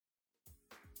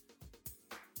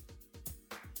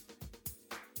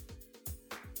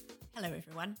Hello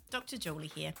everyone, Dr. Julie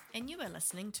here, and you are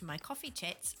listening to my Coffee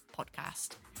Chats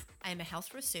podcast. I am a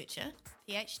health researcher,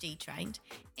 PhD trained,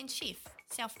 and chef,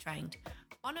 self-trained,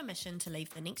 on a mission to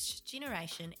leave the next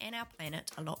generation and our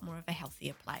planet a lot more of a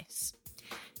healthier place.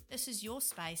 This is your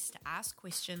space to ask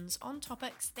questions on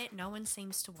topics that no one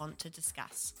seems to want to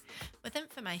discuss, with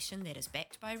information that is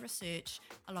backed by research,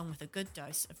 along with a good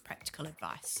dose of practical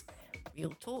advice.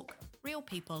 Real talk, real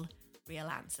people, real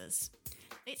answers.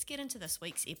 Let's get into this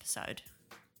week's episode.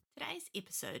 Today's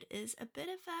episode is a bit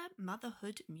of a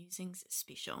Motherhood Musings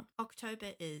special. October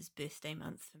is birthday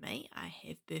month for me. I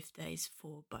have birthdays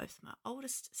for both my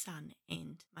oldest son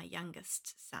and my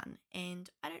youngest son.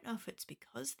 And I don't know if it's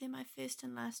because they're my first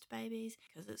and last babies,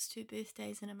 because it's 2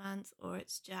 birthdays in a month, or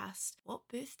it's just what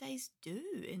birthdays do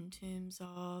in terms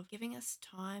of giving us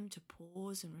time to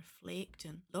pause and reflect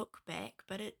and look back.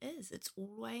 But it's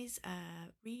always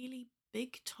a really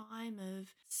big time of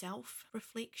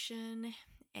self-reflection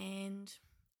and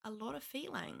a lot of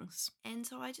feelings. And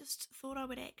so I just thought I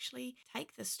would actually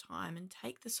take this time and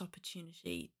take this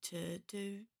opportunity to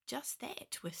do just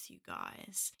that with you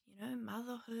guys. You know,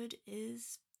 motherhood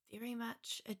is very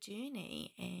much a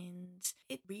journey, and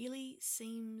it really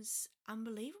seems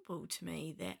unbelievable to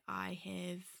me that I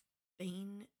have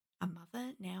been a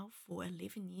mother now for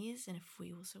 11 years. And if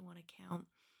we also want to count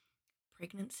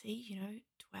pregnancy,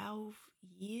 12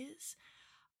 years,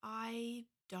 I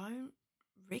don't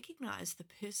recognize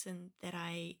the person that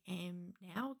I am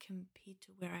now compared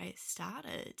to where I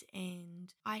started.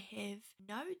 And I have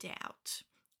no doubt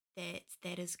that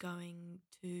that is going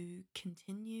to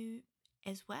continue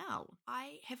as well.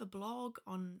 I have a blog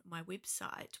on my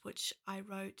website, which I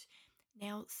wrote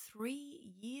now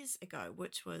 3 years ago,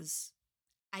 which was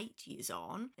 8 years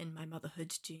on in my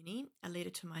motherhood journey, a letter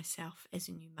to myself as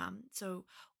a new mum. So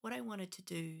what I wanted to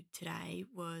do today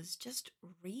was just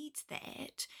read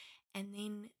that and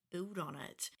then build on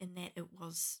it, in that it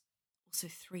was also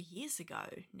 3 years ago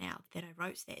now that I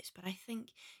wrote that. But I think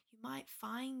you might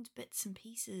find bits and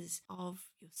pieces of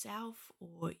yourself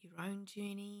or your own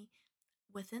journey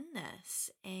within this.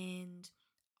 And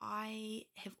I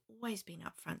have always been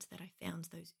upfront that I found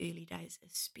those early days,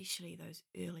 especially those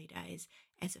early days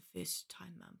as a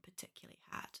first-time mum, particularly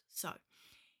hard. So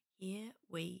here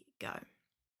we go.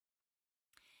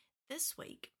 This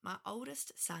week, my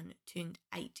oldest son turned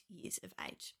 8 years of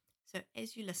age. So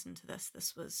as you listen to this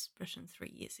was written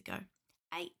 3 years ago.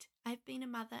 8. I've been a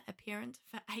mother, a parent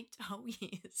for 8 whole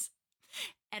years.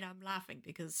 And I'm laughing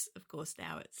because, of course,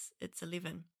 now it's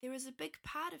 11. There is a big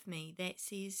part of me that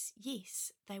says,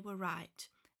 yes, they were right.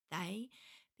 They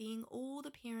being all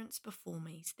the parents before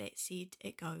me that said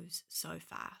it goes so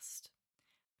fast.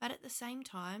 But at the same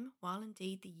time, while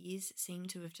indeed the years seem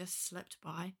to have just slipped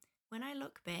by, when I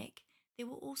look back, there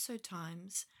were also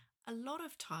times, a lot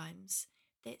of times,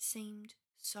 that seemed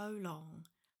so long,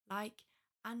 like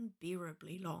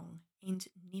unbearably long and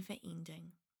never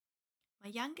ending. My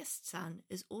youngest son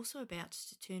is also about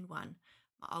to turn 1,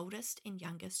 my oldest and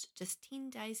youngest just 10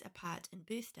 days apart in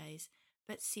birthdays,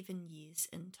 but 7 years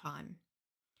in time.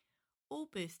 All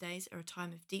birthdays are a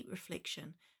time of deep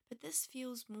reflection, but this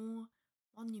feels more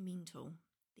monumental,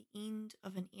 the end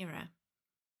of an era.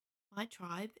 My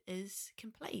tribe is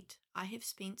complete. I have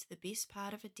spent the best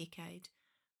part of a decade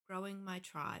growing my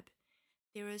tribe.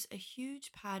 There is a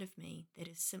huge part of me that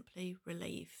is simply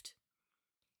relieved.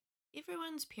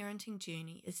 Everyone's parenting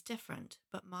journey is different,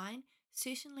 but mine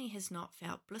certainly has not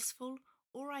felt blissful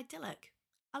or idyllic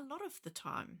a lot of the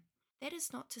time. That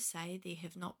is not to say there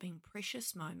have not been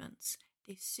precious moments.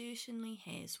 There certainly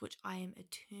has, which I am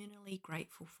eternally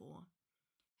grateful for.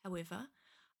 However,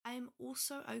 I am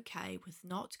also okay with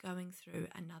not going through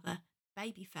another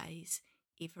baby phase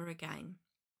ever again.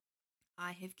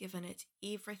 I have given it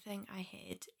everything I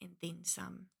had and then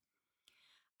some.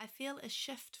 I feel a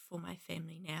shift for my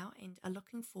family now and are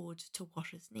looking forward to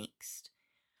what is next.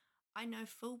 I know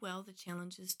full well the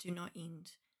challenges do not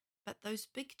end, but those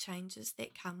big changes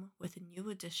that come with a new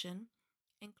addition,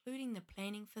 including the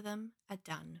planning for them, are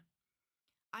done.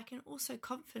 I can also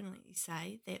confidently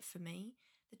say that for me,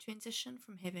 the transition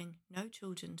from having no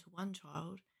children to 1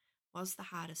 child was the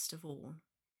hardest of all.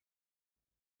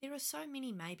 There are so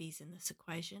many maybes in this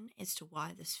equation as to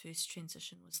why this first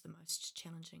transition was the most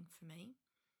challenging for me.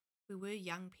 We were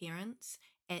young parents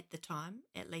at the time,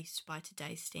 at least by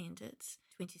today's standards,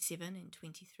 27 and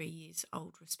 23 years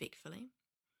old respectively.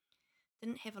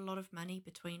 Didn't have a lot of money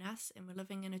between us and were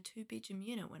living in a 2-bedroom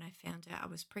unit when I found out I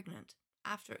was pregnant,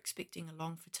 after expecting a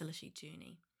long fertility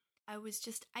journey. I was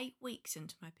just 8 weeks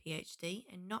into my PhD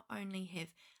and not only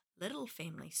have little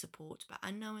family support, but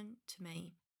unknown to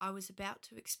me, I was about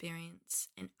to experience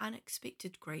an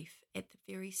unexpected grief at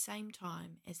the very same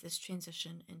time as this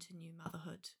transition into new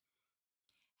motherhood.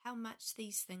 How much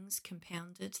these things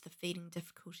compounded the feeding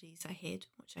difficulties I had,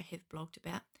 which I have blogged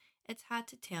about, it's hard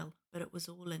to tell, but it was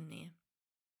all in there.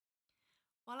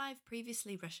 While I've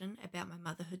previously written about my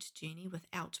motherhood journey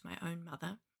without my own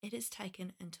mother, it has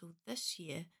taken until this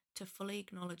year to fully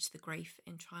acknowledge the grief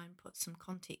and try and put some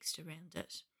context around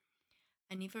it.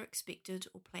 I never expected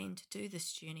or planned to do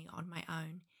this journey on my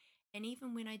own, and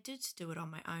even when I did do it on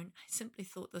my own, I simply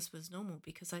thought this was normal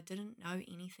because I didn't know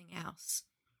anything else.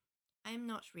 I am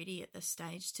not ready at this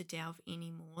stage to delve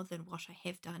any more than what I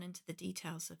have done into the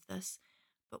details of this,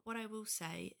 but what I will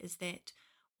say is that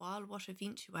while what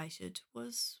eventuated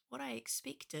was what I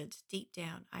expected, deep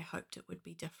down I hoped it would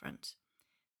be different.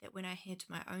 That when I had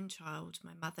my own child,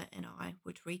 my mother and I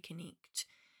would reconnect,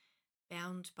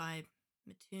 bound by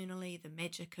maternally the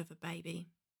magic of a baby,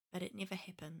 but it never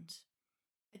happened.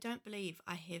 I don't believe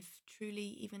I have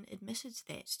truly even admitted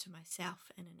that to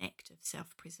myself in an act of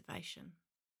self-preservation.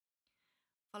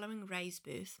 Following Ray's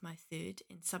birth, my third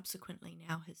and subsequently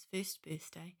now his first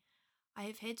birthday, I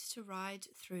have had to ride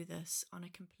through this on a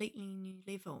completely new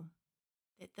level,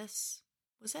 that this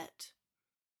was it.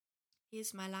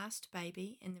 Here's my last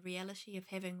baby, and the reality of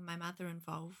having my mother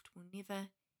involved will never,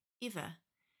 ever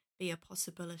be a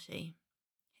possibility.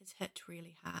 Has hit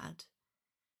really hard.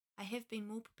 I have been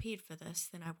more prepared for this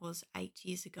than I was 8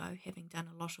 years ago, having done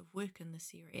a lot of work in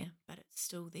this area, but it's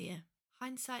still there.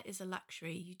 Hindsight is a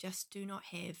luxury you just do not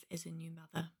have as a new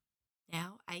mother.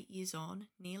 Now, 8 years on,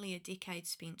 nearly a decade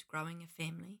spent growing a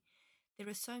family, there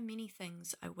are so many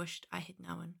things I wished I had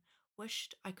known,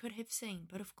 wished I could have seen,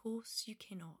 but of course you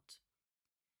cannot.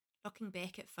 Looking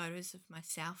back at photos of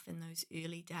myself in those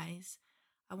early days,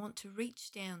 I want to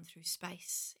reach down through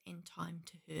space and time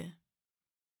to her.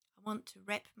 I want to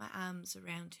wrap my arms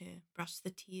around her, brush the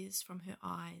tears from her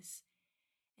eyes,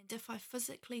 and if I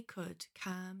physically could,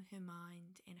 calm her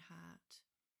mind and heart.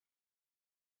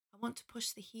 I want to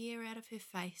push the hair out of her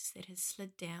face that has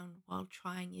slid down while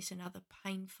trying yet another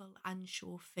painful,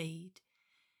 unsure feed.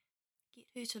 Get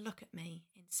her to look at me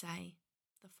and say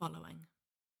the following.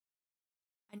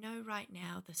 I know right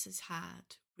now this is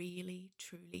hard, really,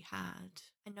 truly hard.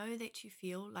 I know that you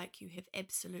feel like you have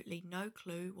absolutely no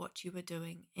clue what you are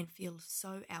doing and feel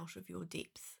so out of your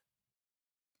depth.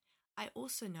 I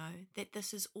also know that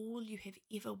this is all you have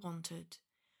ever wanted,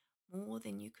 more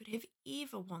than you could have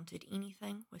ever wanted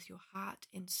anything with your heart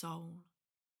and soul.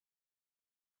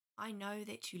 I know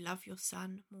that you love your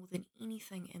son more than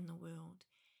anything in the world,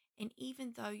 and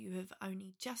even though you have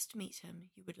only just met him,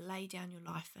 you would lay down your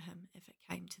life for him if it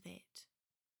came to that.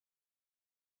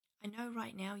 I know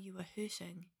right now you are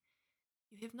hurting.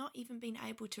 You have not even been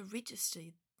able to register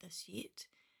this yet,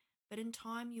 but in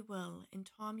time you will. In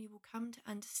time you will come to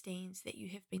understand that you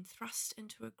have been thrust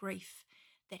into a grief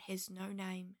that has no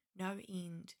name, no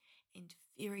end, and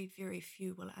very, very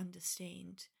few will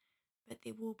understand. But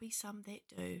there will be some that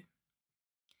do.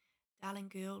 Darling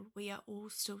girl, we are all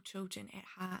still children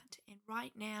at heart, and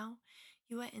right now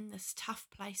you are in this tough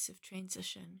place of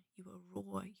transition. You are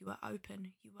raw, you are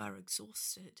open, you are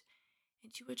exhausted,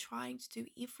 and you are trying to do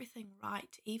everything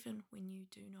right even when you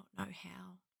do not know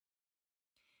how.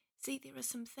 See, there are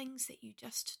some things that you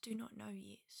just do not know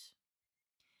yet.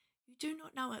 You do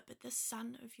not know it, but this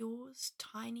son of yours,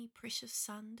 tiny precious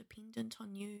son dependent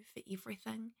on you for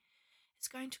everything, is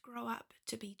going to grow up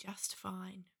to be just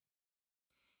fine.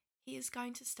 He is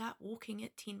going to start walking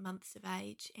at 10 months of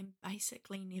age and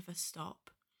basically never stop.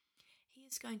 He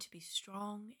is going to be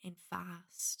strong and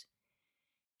fast.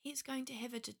 He is going to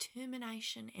have a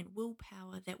determination and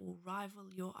willpower that will rival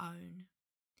your own.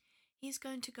 He is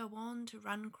going to go on to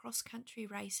run cross-country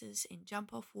races and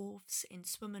jump off wharfs and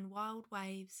swim in wild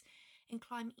waves and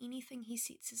climb anything he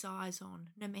sets his eyes on,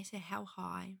 no matter how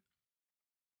high.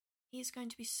 He is going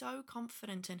to be so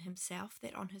confident in himself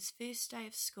that on his first day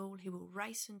of school he will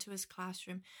race into his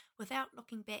classroom without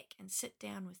looking back and sit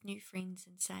down with new friends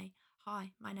and say,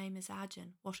 "Hi, my name is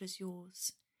Arjun, what is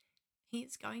yours?" He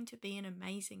is going to be an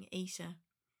amazing eater.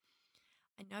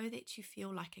 I know that you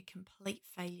feel like a complete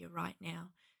failure right now,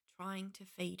 trying to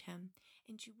feed him,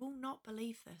 and you will not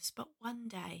believe this, but one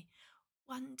day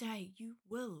you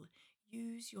will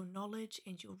use your knowledge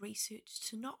and your research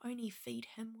to not only feed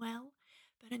him well,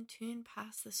 but in turn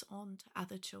pass this on to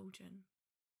other children.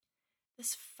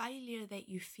 This failure that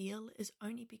you feel is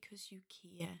only because you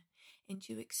care and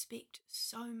you expect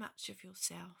so much of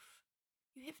yourself.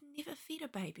 You have never fed a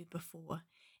baby before,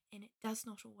 and it does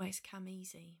not always come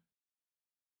easy.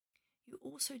 You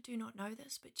also do not know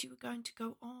this, but you are going to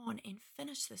go on and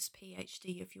finish this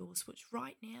PhD of yours, which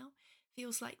right now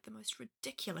feels like the most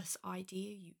ridiculous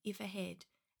idea you ever had.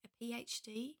 A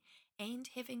PhD and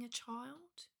having a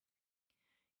child?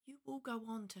 You will go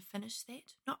on to finish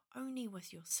that, not only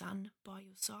with your son by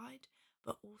your side,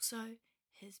 but also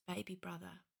his baby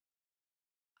brother.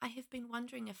 I have been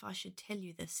wondering if I should tell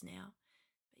you this now,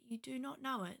 but you do not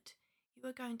know it. You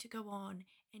are going to go on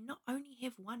and not only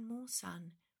have one more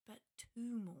son, but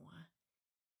two more.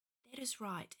 That is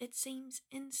right. It seems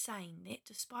insane that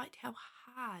despite how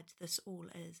hard this all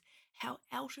is, how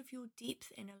out of your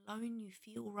depth and alone you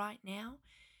feel right now,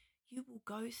 you will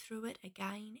go through it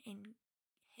again and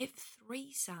have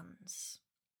three sons.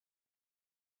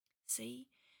 See,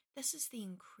 this is the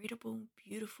incredible,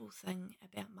 beautiful thing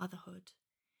about motherhood.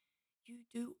 You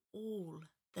do all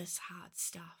this hard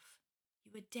stuff.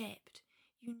 You adapt.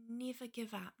 You never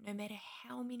give up, no matter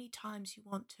how many times you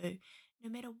want to, no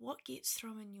matter what gets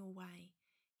thrown your way.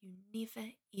 You never,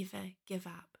 ever give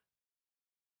up.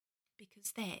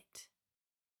 Because that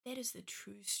is the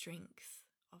true strength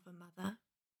of a mother,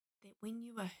 that when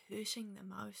you are hurting the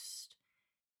most,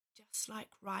 just like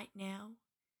right now,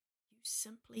 you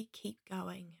simply keep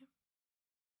going.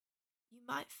 You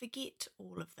might forget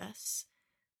all of this,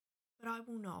 but I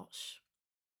will not.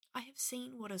 I have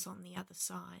seen what is on the other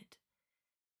side.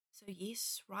 So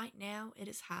yes, right now it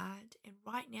is hard, and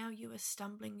right now you are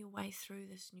stumbling your way through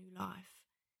this new life.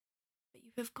 But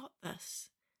you have got this,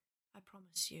 I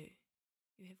promise you.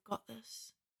 You have got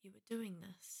this, you are doing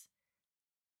this,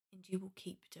 and you will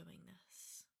keep doing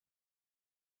this.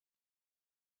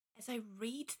 As I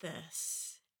read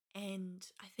this, and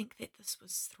I think that this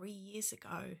was 3 years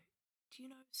ago, do you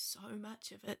know, so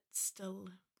much of it still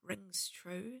rings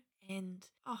true. And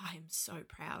I am so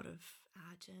proud of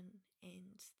Arjun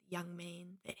and the young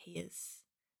man that he is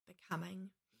becoming.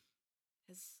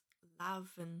 His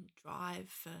love and drive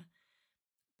for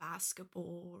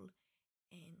basketball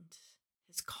and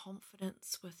his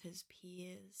confidence with his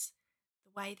peers,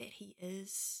 the way that he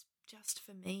is just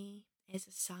for me as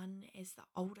a son, as the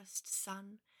oldest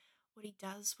son, what he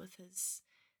does with his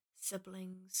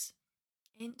siblings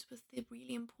and with the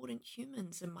really important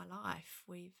humans in my life.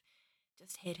 We've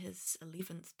just had his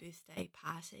 11th birthday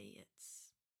party.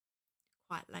 It's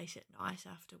quite late at night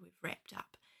after we've wrapped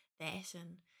up that,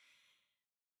 and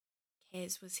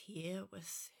Kaz was here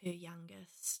with her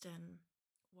youngest and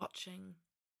watching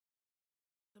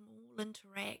them all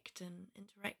interact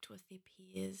with their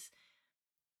peers.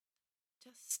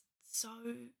 Just so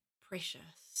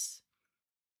precious.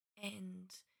 And,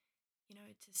 you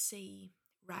know, to see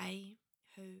Ray,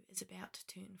 who is about to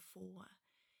turn 4,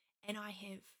 and I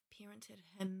have parented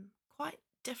him quite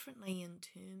differently in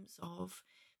terms of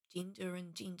gender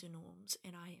and gender norms,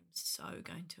 and I am so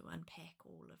going to unpack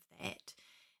all of that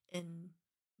in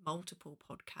multiple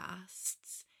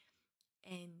podcasts.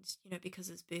 And, you know, because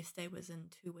his birthday was in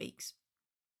 2 weeks,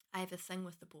 I have a thing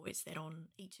with the boys that on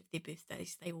each of their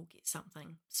birthdays they all get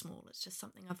something small. It's just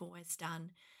something I've always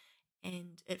done,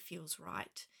 and it feels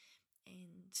right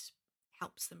and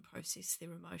helps them process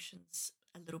their emotions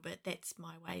a little bit. That's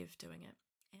my way of doing it.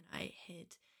 And I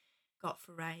had got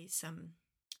for Ray some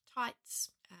tights,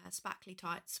 sparkly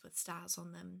tights with stars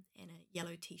on them, and a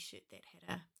yellow t-shirt that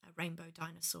had a rainbow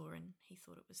dinosaur, and he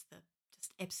thought it was the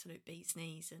just absolute bee's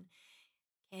knees. And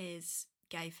Kaz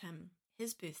gave him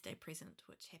his birthday present,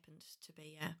 which happened to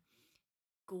be a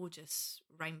gorgeous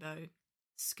rainbow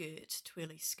skirt,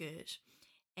 twirly skirt,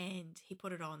 and he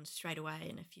put it on straight away.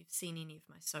 And if you've seen any of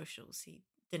my socials, he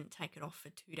didn't take it off for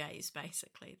 2 days,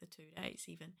 basically the 2 days,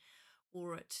 even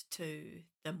wore it to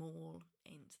the mall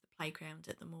and the playground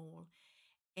at the mall.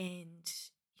 And,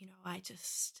 you know, I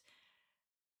just,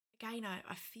 again,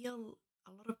 I feel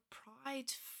a lot of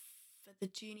pride for the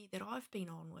journey that I've been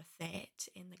on with that,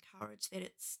 and the courage that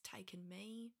it's taken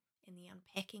me and the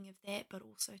unpacking of that, but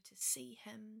also to see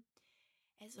him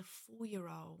as a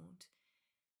 4-year-old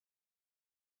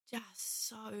just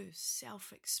so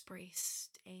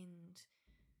self-expressed and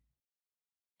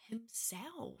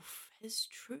himself, his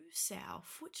true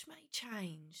self, which may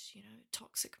change. You know,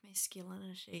 toxic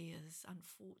masculinity is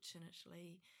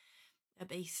unfortunately a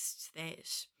beast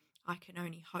that I can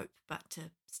only hope but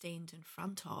to stand in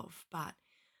front of, but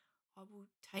I will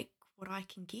take what I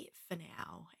can get for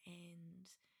now. And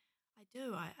I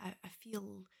do, I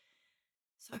feel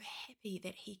so happy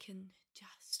that he can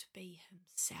just be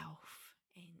himself.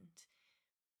 And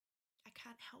I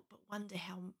can't help but wonder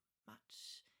how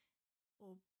much,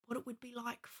 or what it would be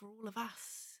like for all of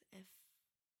us if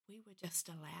we were just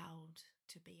allowed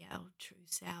to be our true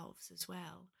selves as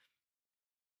well.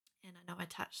 And I know I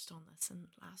touched on this in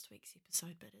last week's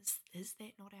episode, but is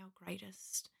that not our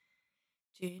greatest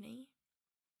journey?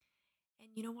 And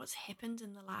you know what's happened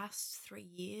in the last 3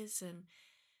 years, and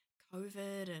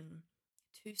COVID and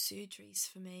 2 surgeries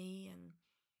for me and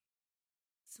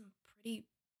some pretty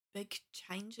big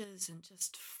changes and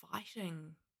just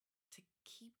fighting to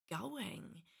keep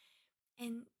going.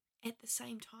 And at the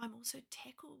same time also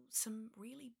tackle some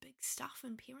really big stuff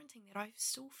in parenting that I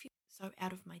still feel so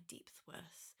out of my depth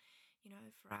with. You know,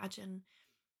 for Arjun,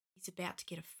 he's about to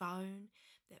get a phone.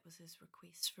 That was his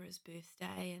request for his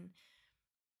birthday, and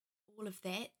all of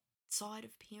that side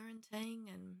of parenting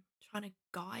and trying to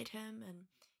guide him. And,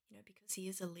 you know, because he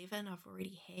is 11, I've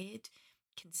already had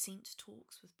consent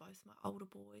talks with both my older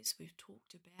boys. We've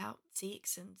talked about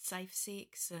sex and safe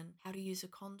sex and how to use a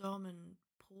condom and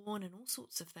porn and all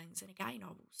sorts of things. And again, I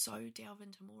will so delve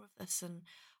into more of this and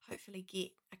hopefully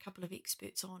get a couple of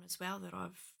experts on as well that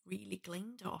I've really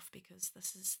gleaned off, because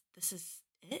this is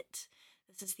it.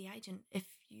 This is the age. And if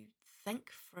you think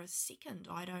for a second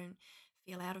I don't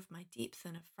feel out of my depth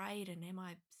and afraid, and am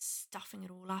I stuffing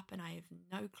it all up and I have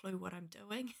no clue what I'm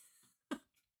doing?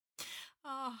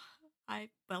 Oh, I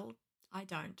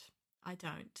don't.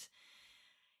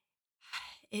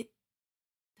 It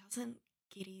doesn't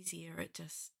get easier, it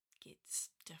just gets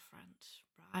different,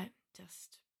 right?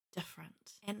 Just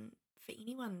different. And for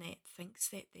anyone that thinks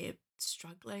that they're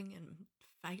struggling and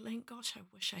failing, gosh, I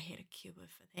wish I had a cure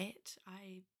for that.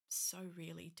 I so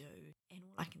really do. And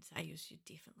all I can say is you're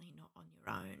definitely not on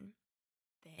your own.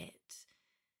 That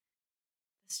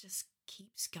this just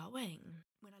keeps going.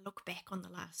 When I look back on the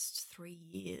last 3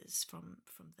 years from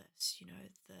this, you know,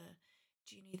 the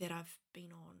journey that I've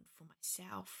been on for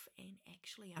myself and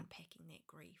actually unpacking that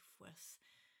grief with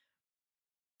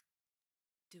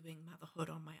doing motherhood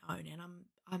on my own, and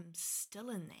I'm still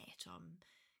in that. I'm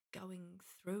going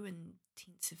through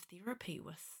intensive therapy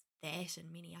with that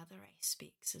and many other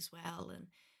aspects as well, and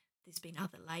there's been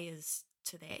other layers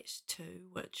to that too,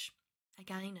 which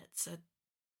again, it's a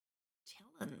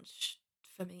challenge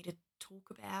for me to talk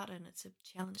about, and it's a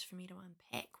challenge for me to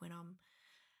unpack when I'm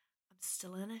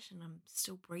still in it and I'm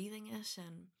still breathing it.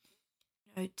 And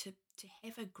you know, to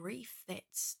have a grief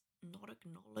that's not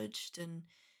acknowledged and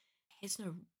has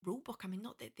no rule book. I mean,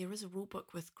 not that there is a rule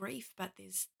book with grief, but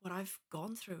there's what I've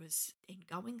gone through and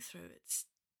going through, it's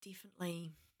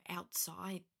definitely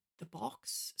outside the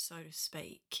box, so to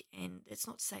speak. And it's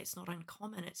not to say it's not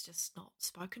uncommon, it's just not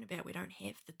spoken about. We don't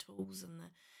have the tools and the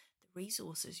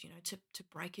resources, you know, to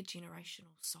break a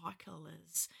generational cycle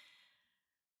is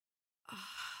the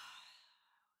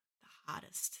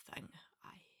hardest thing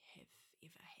I have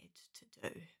ever had to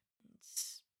do.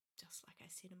 It's just like I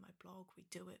said in my blog, we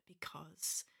do it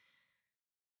because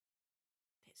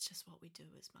that's just what we do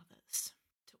as mothers.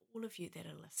 To all of you that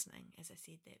are listening, as I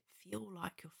said, that feel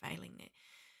like you're failing, that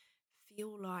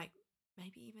feel like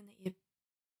maybe even that you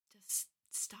just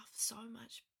stuff so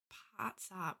much parts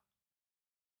up,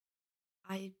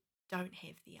 I don't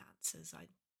have the answers. I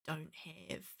don't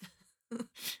have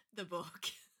the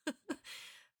book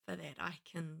for that. I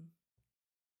can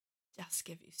just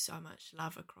give you so much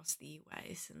love across the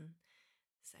airways and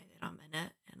say that I'm in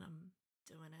it and I'm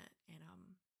doing it and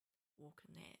I'm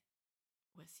walking that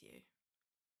with you.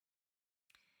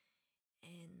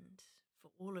 And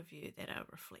for all of you that are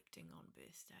reflecting on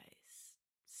birthdays,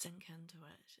 sink into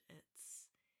it. It's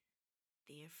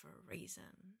there for a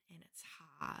reason, and it's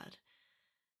hard.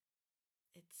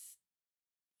 It's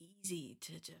easy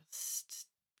to just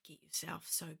get yourself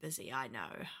so busy. I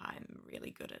know, I'm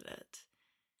really good at it.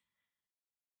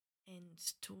 And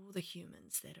to all the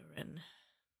humans that are in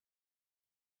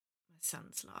my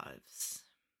son's lives,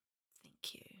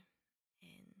 thank you.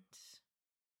 And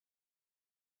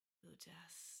we'll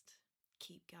just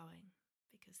keep going,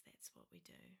 because that's what we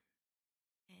do.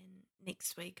 And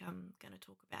next week I'm going to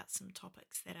talk about some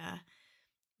topics that are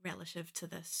relative to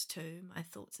this too, my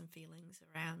thoughts and feelings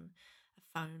around a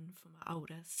phone for my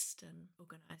oldest and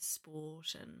organised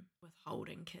sport and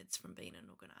withholding kids from being in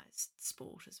organised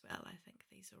sport as well. I think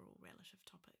these are all relative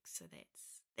topics, so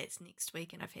that's next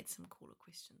week, and I've had some caller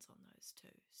questions on those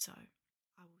too. So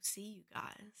I will see you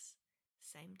guys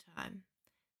same time,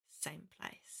 same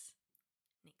place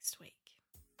next week.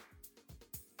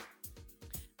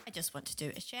 I just want to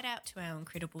do a shout out to our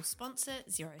incredible sponsor,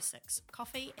 06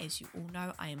 Coffee. As you all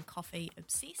know, I am coffee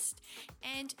obsessed,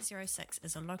 and 06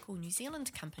 is a local New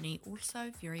Zealand company,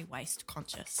 also very waste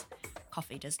conscious.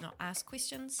 Coffee does not ask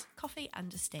questions, coffee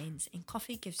understands, and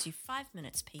coffee gives you 5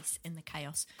 minutes peace in the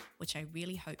chaos, which I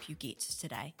really hope you get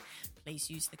today. Please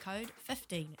use the code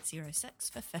 1506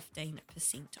 for 15%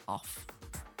 off.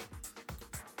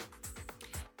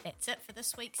 That's it for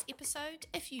this week's episode.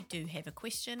 If you do have a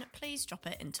question, please drop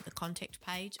it into the contact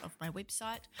page of my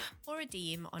website or a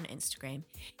DM on Instagram.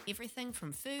 Everything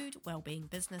from food, wellbeing,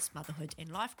 business, motherhood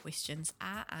and life questions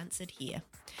are answered here.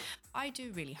 I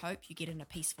do really hope you get in a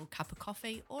peaceful cup of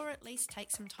coffee or at least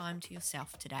take some time to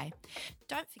yourself today.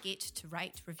 Don't forget to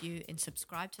rate, review and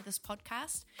subscribe to this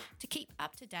podcast to keep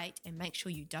up to date and make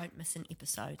sure you don't miss an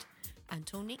episode.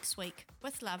 Until next week,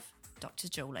 with love, Dr.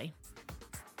 Julie.